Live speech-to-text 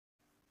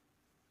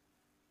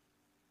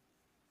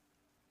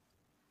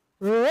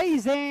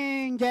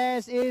Racing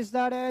Jazz is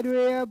started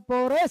with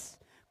Boris.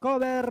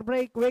 Cover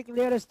break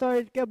quickly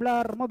restored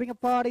Kevlar moving up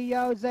for the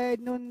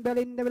outside.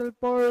 Nunbel in the middle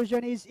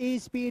portion is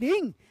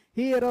speeding.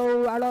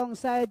 Hero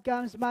alongside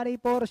comes Manny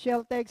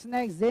Portiel takes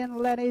next in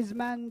Lenny's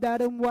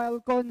Mandatum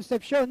while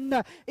Concepcion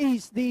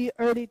is the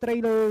early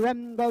trailer.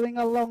 Ram going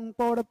along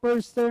for the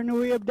first turn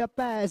with the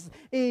pass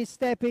is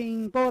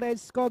stepping for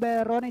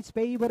Escobar on its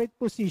favorite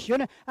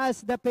position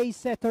as the pace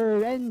setter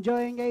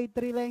enjoying a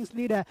 3 lengths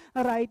lead.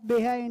 Right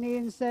behind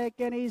in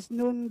second is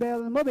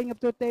Nunbel moving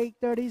up to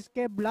take third is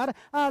Kevlar.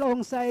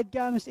 Alongside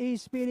comes a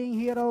speeding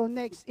Hero.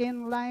 Next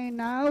in line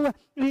now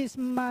is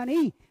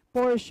Manny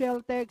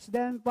Portiel takes,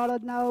 then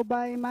followed now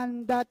by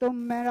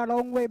Mandatum, and a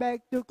long way back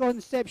to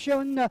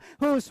Concepcion,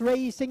 who's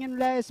racing in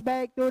last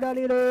back to the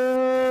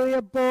leader,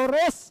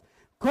 Boris.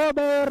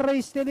 Cover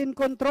is still in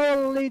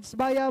control, leads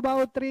by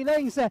about 3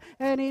 lengths,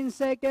 and in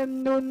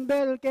second,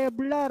 Nunbel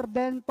Kevlar,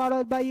 then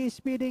followed by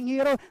Speeding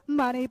Hero.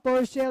 Manny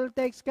Portiel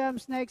takes,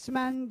 comes next,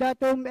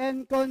 Mandatum,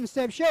 and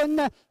Concepcion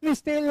is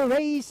still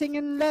racing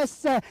in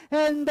less,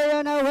 and they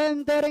are now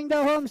entering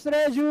the home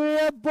stretch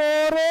with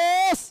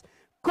Boris.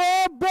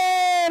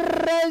 Cover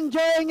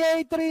enjoying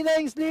a 3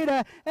 lengths lead,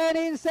 and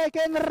in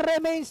second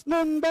remains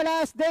Nunbel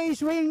as they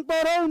swing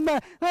for home.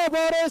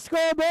 Boris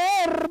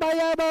Cover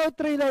by about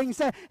 3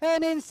 lengths,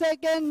 and in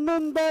second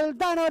Nunbel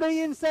down on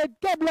the inside.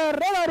 Kevlar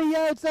over the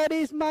outside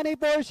is Manny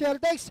Portiel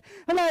takes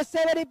last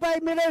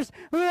 75 meters.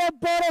 We have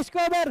Boris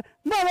Cover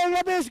moving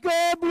up is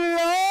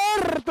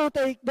Kevlar to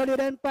take the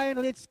lead, and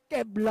finally it's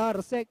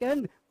Kevlar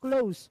second,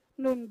 close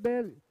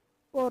Nunbel,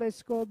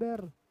 Boris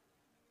Cover,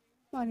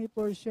 Manny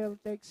Portiel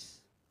takes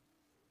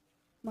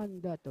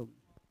Mandatum.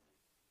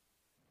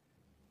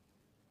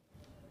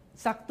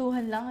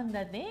 Saktuhan lang ang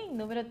dating.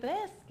 Numero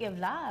 3,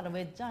 Kevlar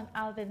with John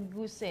Alden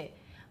Guse.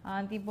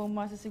 Ang tipong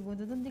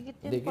masasegundo doon, dikit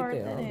yung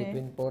partner eh.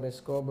 Between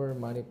Forest Cover,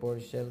 Manny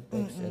Portiel,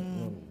 Tex, at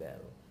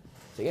Nunbel.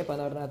 Sige,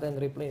 panoorin natin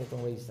replay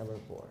nitong race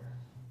number 4.